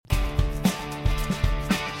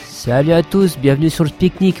Salut à tous, bienvenue sur le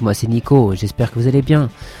pique-nique, moi c'est Nico, j'espère que vous allez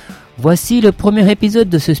bien. Voici le premier épisode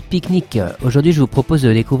de ce pique-nique. Aujourd'hui je vous propose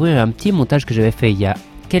de découvrir un petit montage que j'avais fait il y a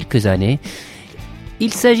quelques années.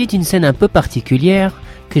 Il s'agit d'une scène un peu particulière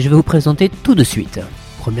que je vais vous présenter tout de suite.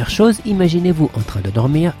 Première chose, imaginez-vous en train de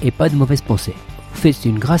dormir et pas de mauvaises pensées. Vous faites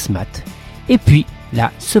une grasse mat. Et puis,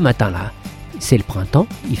 là, ce matin-là, c'est le printemps,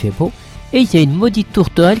 il fait beau, et il y a une maudite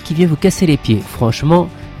tourterelle qui vient vous casser les pieds. Franchement,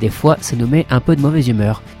 des fois, ça nous met un peu de mauvaise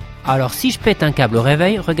humeur. Alors si je pète un câble au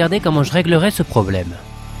réveil, regardez comment je réglerai ce problème.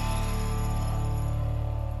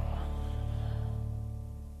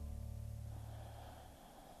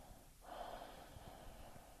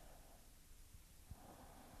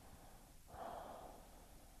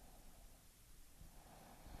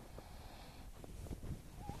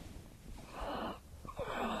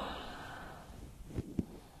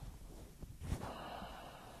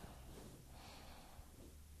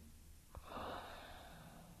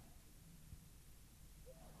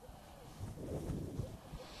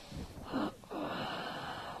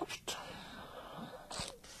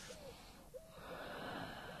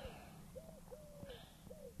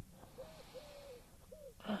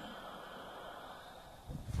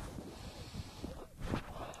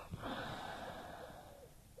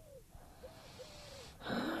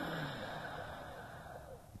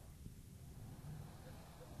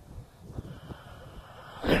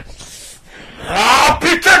 Ah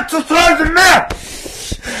putain de tourterelle de merde!